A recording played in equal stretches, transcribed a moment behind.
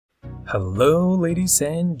Hello ladies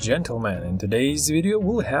and gentlemen, in today's video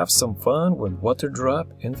we'll have some fun with Waterdrop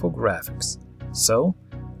Infographics. So,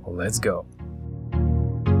 let's go!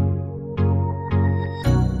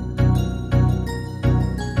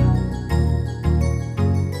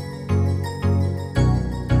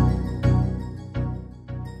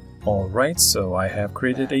 Alright, so I have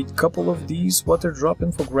created a couple of these Waterdrop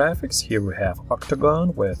infographics. Here we have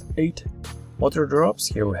Octagon with 8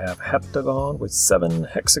 Waterdrops. Here we have heptagon with 7,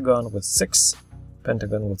 hexagon with 6,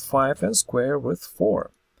 pentagon with 5, and square with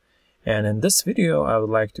 4. And in this video I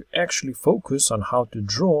would like to actually focus on how to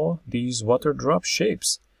draw these Waterdrop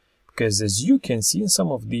shapes. Because as you can see in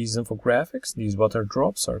some of these infographics, these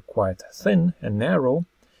Waterdrops are quite thin and narrow.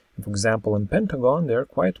 And for example, in pentagon they're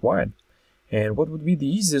quite wide. And what would be the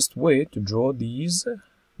easiest way to draw these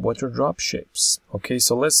Waterdrop shapes? Okay,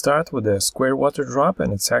 so let's start with a square Waterdrop,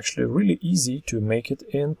 and it's actually really easy to make it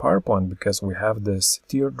in PowerPoint because we have this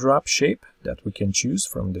teardrop shape that we can choose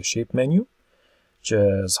from the shape menu.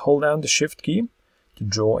 Just hold down the shift key to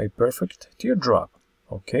draw a perfect teardrop.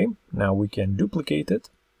 Okay, now we can duplicate it.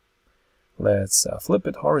 Let's flip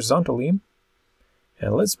it horizontally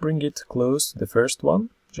and let's bring it close to the first one,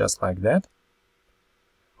 just like that.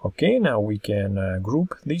 Okay, now we can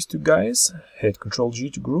group these two guys. Hit Ctrl G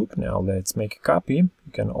to group. Now let's make a copy.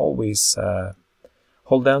 You can always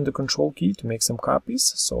hold down the Control key to make some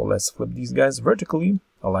copies. So let's flip these guys vertically,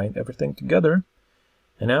 align everything together,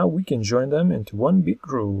 and now we can join them into one big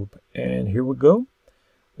group. And here we go.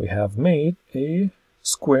 We have made a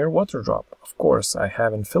square Waterdrop. Of course, I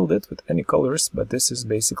haven't filled it with any colors, but this is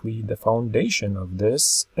basically the foundation of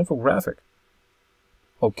this infographic.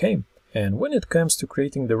 Okay. And when it comes to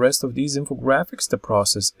creating the rest of these infographics, the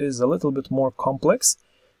process is a little bit more complex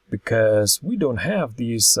because we don't have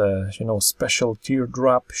these, special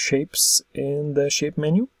teardrop shapes in the shape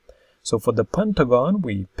menu. So for the pentagon,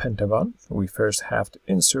 we first have to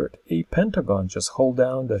insert a pentagon. Just hold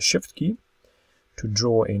down the shift key to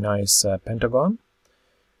draw a nice pentagon.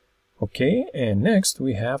 Okay, and next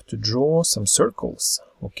we have to draw some circles.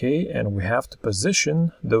 Okay, and we have to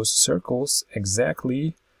position those circles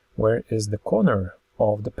exactly where is the corner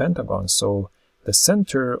of the pentagon. So the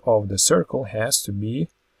center of the circle has to be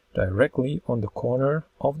directly on the corner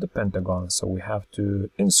of the pentagon. So we have to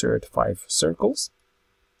insert 5 circles.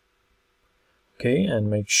 Okay, and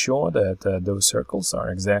make sure that those circles are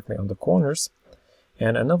exactly on the corners.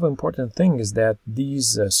 And another important thing is that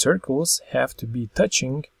these circles have to be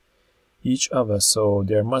touching each other. So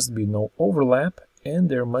there must be no overlap and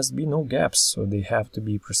there must be no gaps. So they have to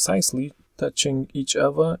be precisely touching each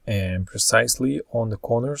other and precisely on the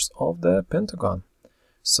corners of the pentagon.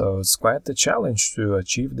 So it's quite a challenge to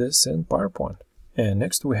achieve this in PowerPoint. And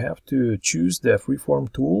next we have to choose the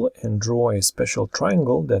freeform tool and draw a special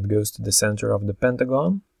triangle that goes to the center of the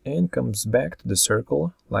pentagon and comes back to the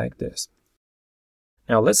circle like this.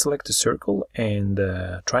 Now let's select the circle and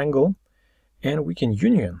the triangle and we can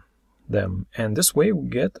union them, and this way we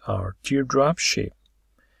get our teardrop shape.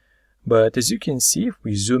 But as you can see, if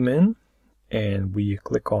we zoom in and we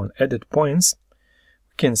click on Edit Points,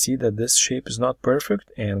 we can see that this shape is not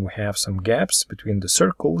perfect and we have some gaps between the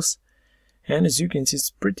circles. And as you can see, it's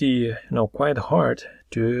pretty, quite hard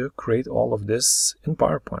to create all of this in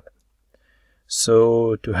PowerPoint.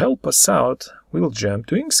 So to help us out, we'll jump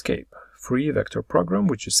to Inkscape, free vector program,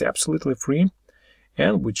 which is absolutely free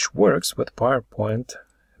and which works with PowerPoint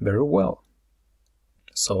very well.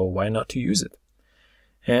 So why not to use it?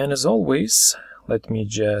 And as always, let me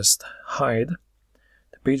just hide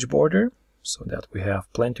the page border so that we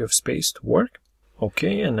have plenty of space to work.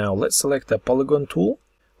 Okay, and now let's select the polygon tool.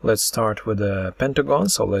 Let's start with the pentagon,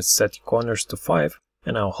 so let's set the corners to 5.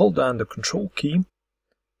 And now hold down the Control key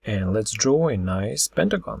and let's draw a nice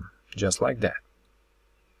pentagon, just like that.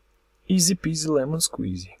 Easy peasy lemon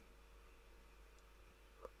squeezy.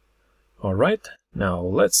 Alright, now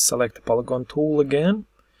let's select the polygon tool again,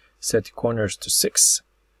 set the corners to 6.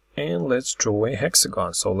 And let's draw a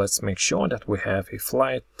hexagon. So let's make sure that we have a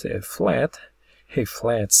flat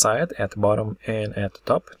side at the bottom and at the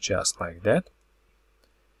top, just like that.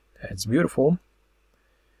 That's beautiful.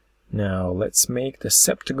 Now let's make the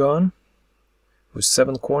septagon with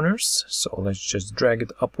 7 corners. So let's just drag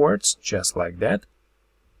it upwards, just like that.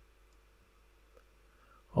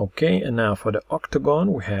 Okay, and now for the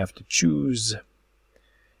octagon, we have to choose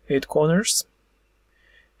 8 corners.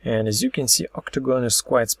 And as you can see, octagon is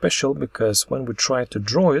quite special because when we try to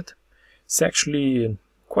draw it, it's actually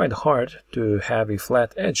quite hard to have a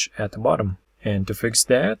flat edge at the bottom. And to fix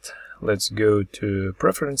that, let's go to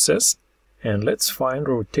Preferences and let's find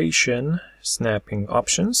Rotation Snapping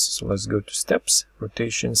Options. So let's go to Steps,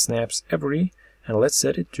 Rotation Snaps Every and let's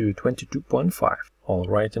set it to 22.5.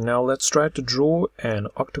 Alright, and now let's try to draw an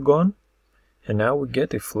octagon, and now we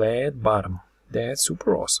get a flat bottom. That's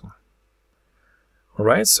super awesome.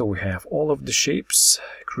 Alright, so we have all of the shapes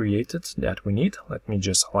created that we need. Let me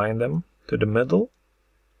just align them to the middle,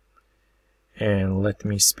 and let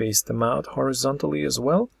me space them out horizontally as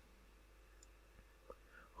well.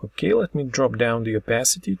 Okay, let me drop down the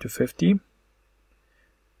opacity to 50.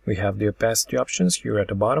 We have the opacity options here at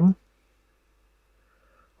the bottom.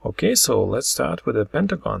 Okay, so let's start with a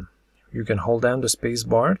pentagon. You can hold down the space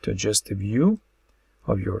bar to adjust the view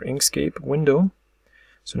of your Inkscape window.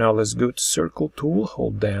 So now let's go to Circle tool,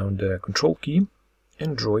 hold down the Control key,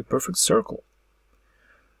 and draw a perfect circle.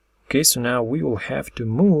 Okay, so now we will have to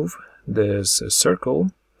move this circle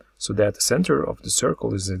so that the center of the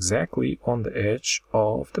circle is exactly on the edge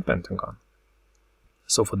of the pentagon.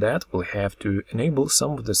 So for that, we'll have to enable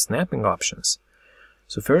some of the snapping options.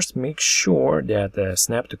 So first, make sure that the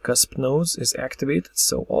snap to cusp nodes is activated.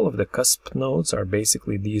 So all of the cusp nodes are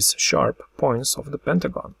basically these sharp points of the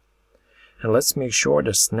pentagon. And let's make sure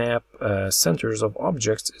the snap centers of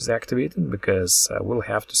objects is activated, because we'll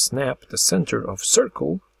have to snap the center of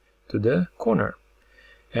circle to the corner.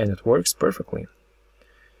 And it works perfectly.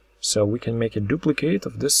 So we can make a duplicate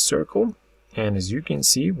of this circle, and as you can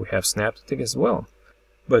see, we have snapped it as well.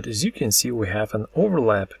 But as you can see, we have an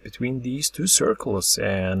overlap between these two circles,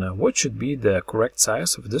 and what should be the correct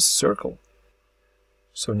size of this circle?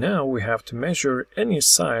 So now we have to measure any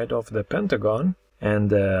side of the pentagon,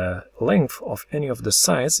 and the length of any of the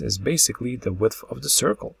sides is basically the width of the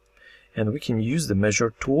circle. And we can use the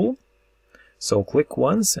measure tool. So click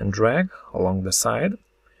once and drag along the side.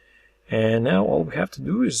 And now all we have to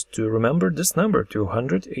do is to remember this number,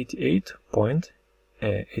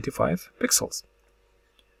 288.85 pixels.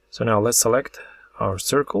 So now let's select our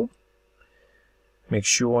circle, make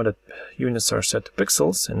sure that units are set to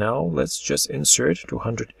pixels, and now let's just insert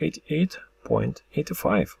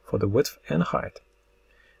 288.85 for the width and height.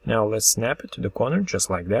 Now let's snap it to the corner just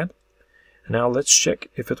like that. Now let's check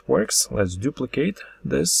if it works. Let's duplicate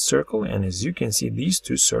this circle, and as you can see, these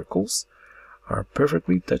two circles are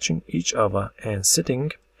perfectly touching each other and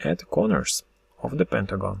sitting at the corners of the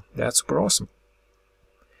pentagon. That's super awesome.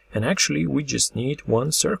 And actually we just need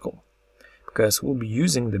one circle, because we'll be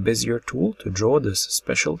using the Bezier tool to draw this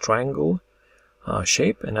special triangle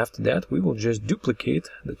shape, and after that we will just duplicate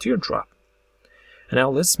the teardrop. And now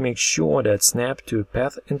let's make sure that snap to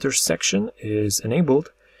path intersection is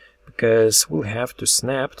enabled, because we'll have to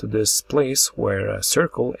snap to this place where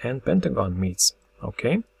circle and pentagon meets.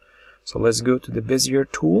 Okay, so let's go to the Bezier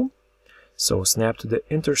tool. So snap to the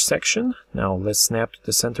intersection. Now let's snap to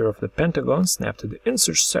the center of the pentagon, snap to the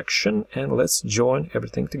intersection, and let's join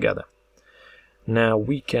everything together. Now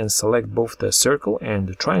we can select both the circle and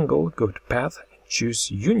the triangle, go to path, and choose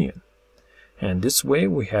union. And this way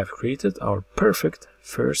we have created our perfect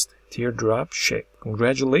first teardrop shape.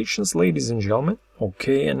 Congratulations, ladies and gentlemen.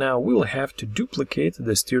 Okay, and now we'll have to duplicate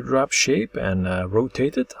this teardrop shape and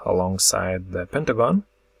rotate it alongside the pentagon.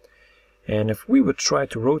 And if we would try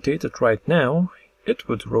to rotate it right now, it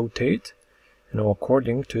would rotate,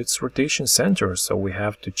 according to its rotation center. So we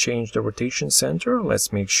have to change the rotation center.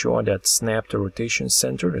 Let's make sure that snap to rotation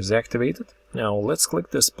center is activated. Now let's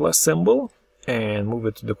click this plus symbol and move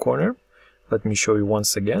it to the corner. Let me show you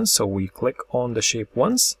once again. So we click on the shape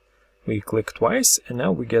once, we click twice, and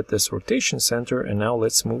now we get this rotation center, and now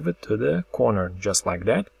let's move it to the corner just like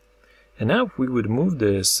that. And now if we would move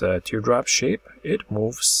this teardrop shape, it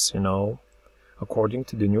moves, according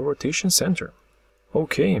to the new rotation center.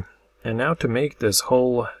 Okay, and now to make this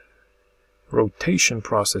whole rotation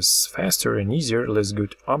process faster and easier, let's go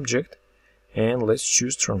to Object, and let's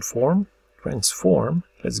choose Transform.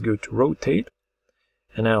 Let's go to Rotate.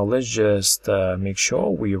 And now let's just make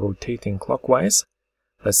sure we're rotating clockwise.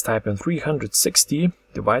 Let's type in 360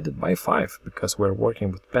 divided by 5, because we're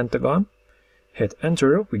working with pentagon. Hit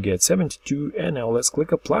enter, we get 72, and now let's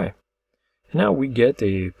click apply. And now we get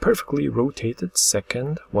a perfectly rotated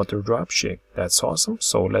second water drop shape. That's awesome.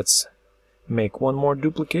 So let's make one more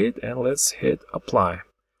duplicate and let's hit apply.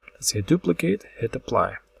 Let's hit duplicate, hit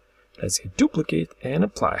apply. Let's hit duplicate and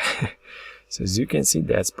apply. So as you can see,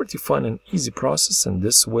 that's pretty fun and easy process, and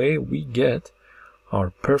this way we get our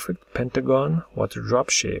perfect pentagon water drop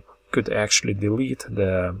shape. Could actually delete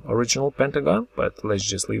the original pentagon, but let's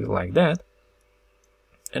just leave it like that.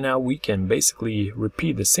 And now we can basically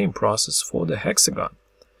repeat the same process for the hexagon.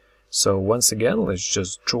 So once again, let's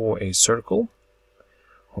just draw a circle.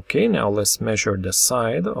 Okay, now let's measure the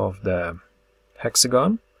side of the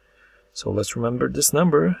hexagon. So let's remember this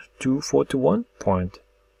number,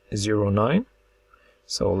 241.09.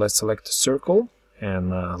 So let's select a circle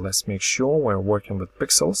and let's make sure we're working with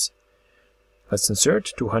pixels. Let's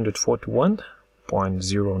insert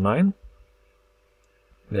 241.09.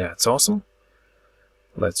 That's awesome.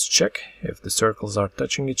 Let's check if the circles are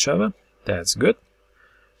touching each other. That's good.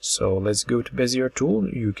 So let's go to Bezier tool.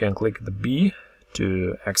 You can click the B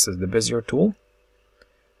to access the Bezier tool.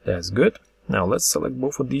 That's good. Now let's select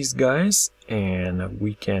both of these guys and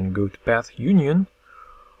we can go to Path Union,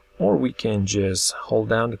 or we can just hold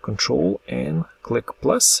down the Control and click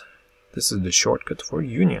plus. This is the shortcut for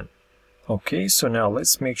Union. Okay, so now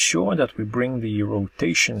let's make sure that we bring the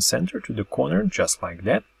rotation center to the corner just like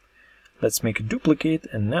that. Let's make a duplicate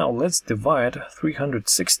and now let's divide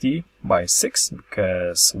 360 by 6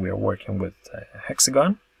 because we are working with a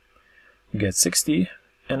hexagon. We get 60,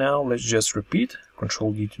 and now let's just repeat,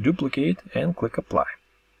 Ctrl D to duplicate and click apply.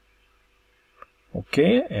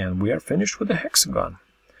 Okay, and we are finished with the hexagon.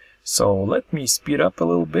 So let me speed up a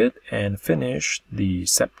little bit and finish the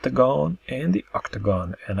septagon and the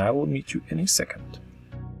octagon, and I will meet you in a second.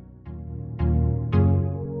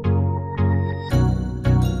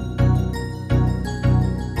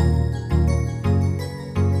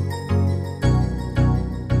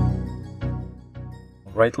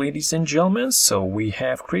 Right, ladies and gentlemen, so we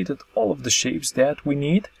have created all of the shapes that we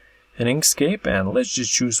need in Inkscape, and let's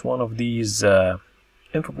just choose one of these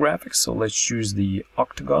infographics. So let's choose the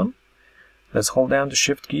octagon. Let's hold down the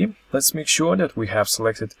shift key. Let's make sure that we have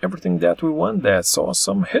selected everything that we want. That's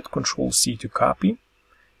awesome. Hit Ctrl C to copy.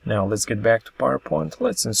 Now let's get back to PowerPoint.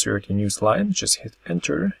 Let's insert a new slide. Just hit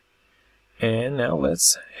enter. And now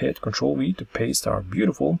let's hit Ctrl V to paste our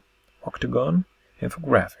beautiful octagon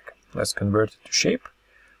infographic. Let's convert it to shape.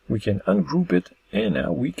 We can ungroup it, and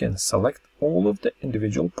now we can select all of the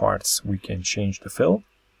individual parts. We can change the fill,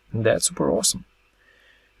 and that's super awesome.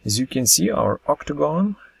 As you can see, our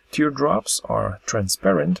octagon teardrops are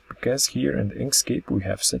transparent because here in the Inkscape we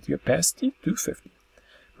have set the opacity to 50.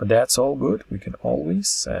 But that's all good. We can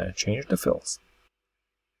always change the fills.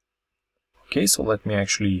 Okay, so let me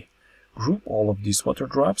actually group all of these water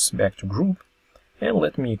drops back to group, and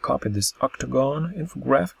let me copy this octagon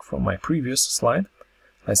infographic from my previous slide.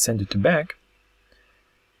 Let's send it to back.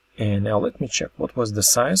 And now let me check what was the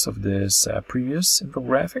size of this previous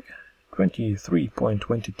infographic,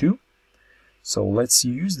 23.22. So let's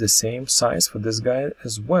use the same size for this guy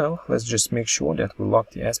as well. Let's just make sure that we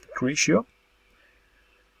lock the aspect ratio.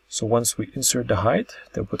 So once we insert the height,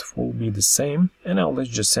 the width will be the same. And now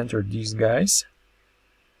let's just center these guys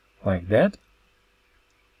like that.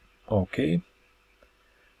 Okay.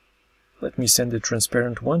 Let me send the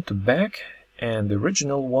transparent one to back, and the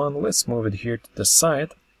original one, let's move it here to the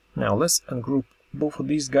side. Now let's ungroup both of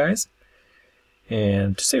these guys,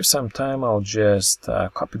 and to save some time I'll just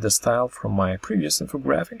copy the style from my previous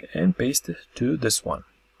infographic and paste it to this one.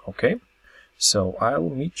 Okay, so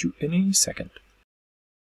I'll meet you in a second.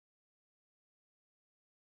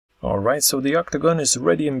 Alright, so the octagon is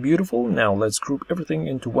ready and beautiful. Now let's group everything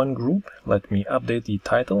into one group. Let me update the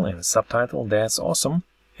title and subtitle. That's awesome.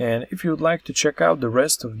 And if you'd like to check out the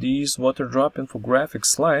rest of these Waterdrop infographic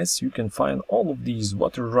slides, you can find all of these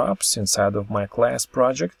water drops inside of my class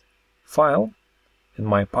project file in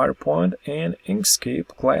my PowerPoint and Inkscape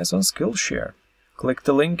class on Skillshare. Click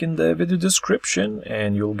the link in the video description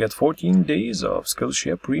and you'll get 14 days of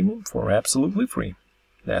Skillshare Premium for absolutely free.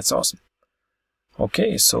 That's awesome.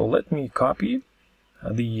 Okay, so let me copy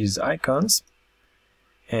these icons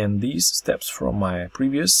and these steps from my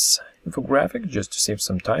previous infographic just to save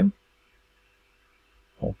some time.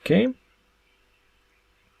 Okay.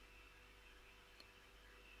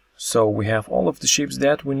 So we have all of the shapes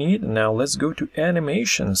that we need. Now let's go to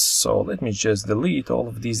animations. So let me just delete all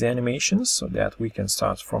of these animations so that we can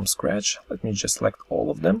start from scratch. Let me just select all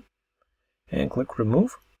of them and click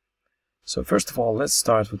remove. So first of all, let's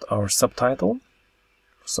start with our subtitle.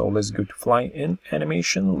 So let's go to fly in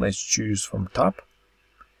animation. Let's choose from top.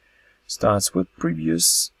 Starts with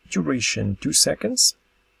previous duration 2 seconds.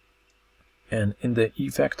 And in the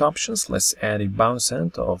effect options, let's add a bounce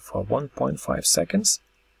end of 1.5 seconds.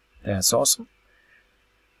 That's awesome.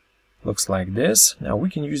 Looks like this. Now we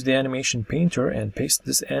can use the animation painter and paste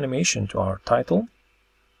this animation to our title.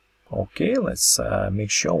 Okay, let's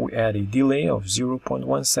make sure we add a delay of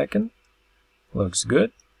 0.1 second. Looks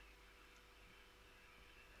good.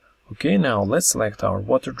 Okay, now let's select our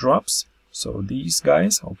water drops. So these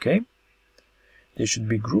guys, okay. They should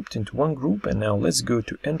be grouped into one group, and now let's go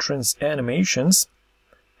to entrance animations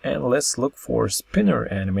and let's look for spinner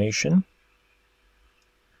animation.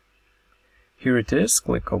 Here it is,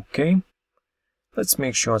 click OK. Let's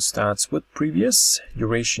make sure it starts with previous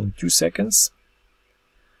duration 2 seconds.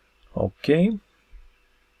 Okay.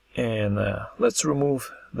 And let's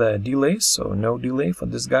remove the delay, so no delay for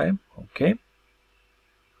this guy. Okay,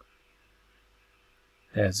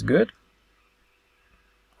 that's good.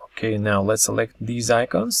 Okay, now let's select these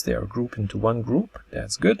icons. They are grouped into one group.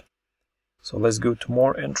 That's good. So let's go to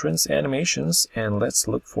more entrance animations and let's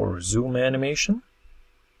look for zoom animation.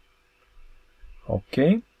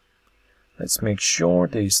 Okay, let's make sure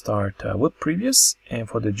they start with previous, and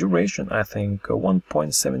for the duration I think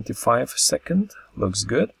 1.75 second looks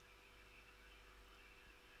good.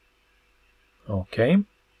 Okay,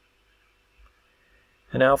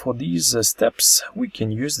 and now for these steps we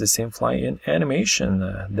can use the same fly-in animation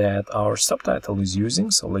that our subtitle is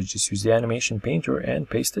using. So let's just use the animation painter and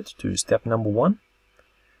paste it to step number 1.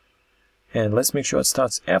 And let's make sure it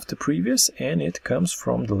starts after previous and it comes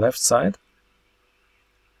from the left side.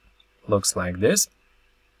 Looks like this.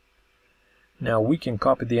 Now we can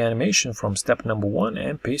copy the animation from step number 1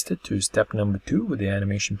 and paste it to step number 2 with the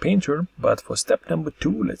animation painter. But for step number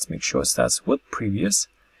 2, let's make sure it starts with previous.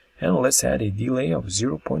 And let's add a delay of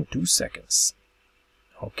 0.2 seconds.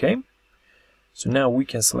 Okay, so now we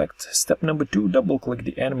can select step number 2, double click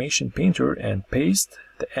the animation painter and paste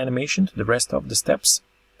the animation to the rest of the steps.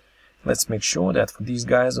 Let's make sure that for these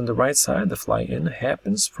guys on the right side, the fly-in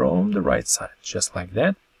happens from the right side, just like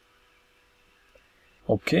that.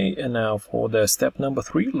 Okay, and now for the step number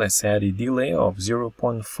 3, let's add a delay of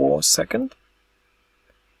 0.4 second.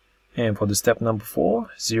 And for the step number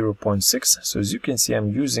 4, 0.6. So as you can see, I'm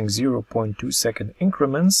using 0.2 second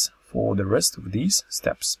increments for the rest of these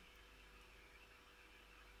steps.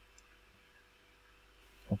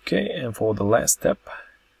 Okay, and for the last step,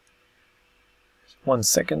 1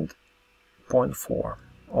 second, 0.4.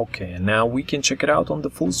 Okay, and now we can check it out on the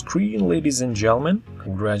full screen, ladies and gentlemen.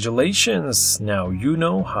 Congratulations! Now you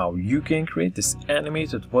know how you can create this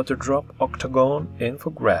animated water drop Octagon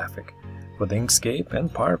infographic with Inkscape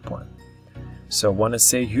and PowerPoint. So I want to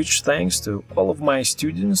say huge thanks to all of my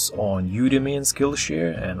students on Udemy and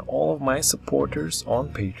Skillshare and all of my supporters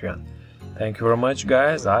on Patreon. Thank you very much,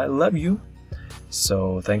 guys. I love you.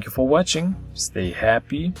 So thank you for watching. Stay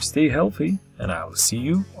happy, stay healthy, and I'll see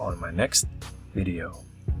you on my next video.